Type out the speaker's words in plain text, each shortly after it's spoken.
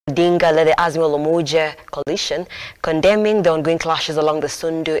Odinga led the Azimio Umoja coalition, condemning the ongoing clashes along the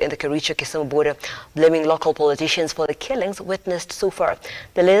Sondu and the Kericho Kisumu border, blaming local politicians for the killings witnessed so far.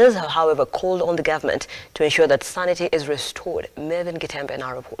 The leaders have, however, called on the government to ensure that sanity is restored. Mervyn Gitembe in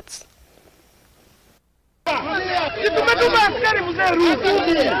our reports.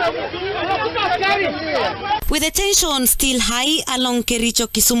 With the tension still high along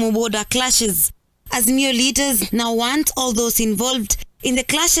Kericho-Kisumu border clashes, Azimio leaders now want all those involved in the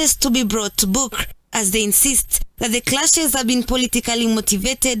clashes to be brought to book, as they insist that the clashes have been politically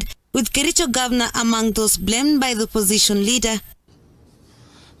motivated, with Kericho governor among those blamed by the opposition leader.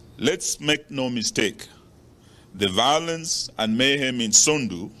 Let's make no mistake, the violence and mayhem in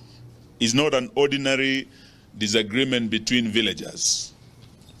Sondu is not an ordinary disagreement between villagers.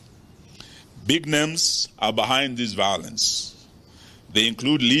 Big names are behind this violence. They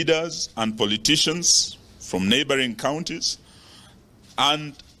include leaders and politicians from neighboring counties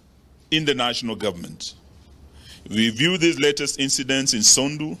and in the national government. We view these latest incidents in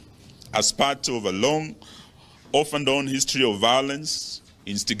Sondu as part of a long, off and on history of violence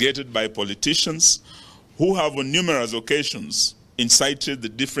instigated by politicians who have on numerous occasions incited the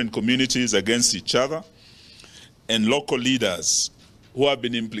different communities against each other, and local leaders who have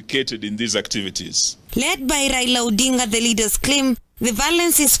been implicated in these activities. Led by Raila Odinga, the leaders claim the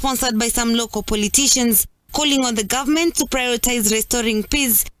violence is sponsored by some local politicians, calling on the government to prioritize restoring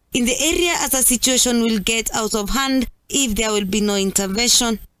peace in the area, as the situation will get out of hand if there will be no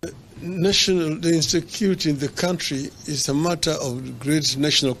intervention. The insecurity in the country is a matter of great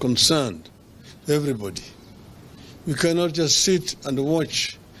national concern to everybody. We cannot just sit and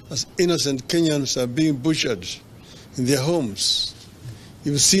watch as innocent Kenyans are being butchered in their homes.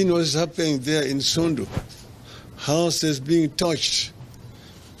 You've seen what is happening there in Sondu. Houses being touched,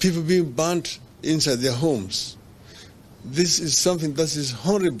 people being burnt inside their homes. This is something that is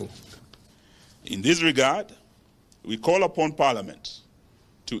horrible. In this regard, we call upon Parliament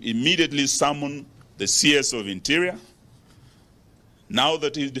to immediately summon the CS of Interior, now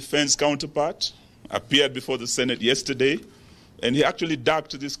that his defense counterpart appeared before the Senate yesterday, and he actually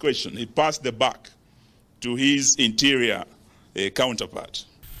ducked this question. He passed the buck to his Interior counterpart.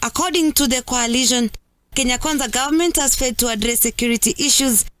 According to the coalition, Kenya Kwanza government has failed to address security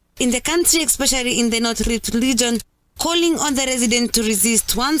issues in the country, especially in the North Rift region, calling on the residents to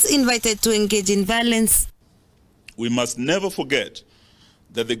resist once invited to engage in violence. We must never forget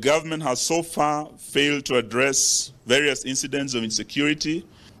that the government has so far failed to address various incidents of insecurity.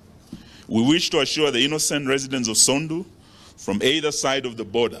 We wish to assure the innocent residents of Sondu from either side of the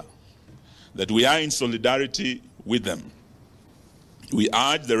border that we are in solidarity with them. We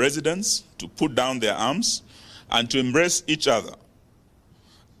urge the residents to put down their arms and to embrace each other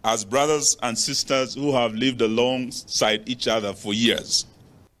as brothers and sisters who have lived alongside each other for years.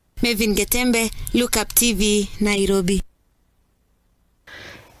 Mervyn Gitembe, Look Up TV, Nairobi.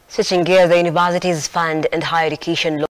 Switching gears, the Universities Fund and Higher Education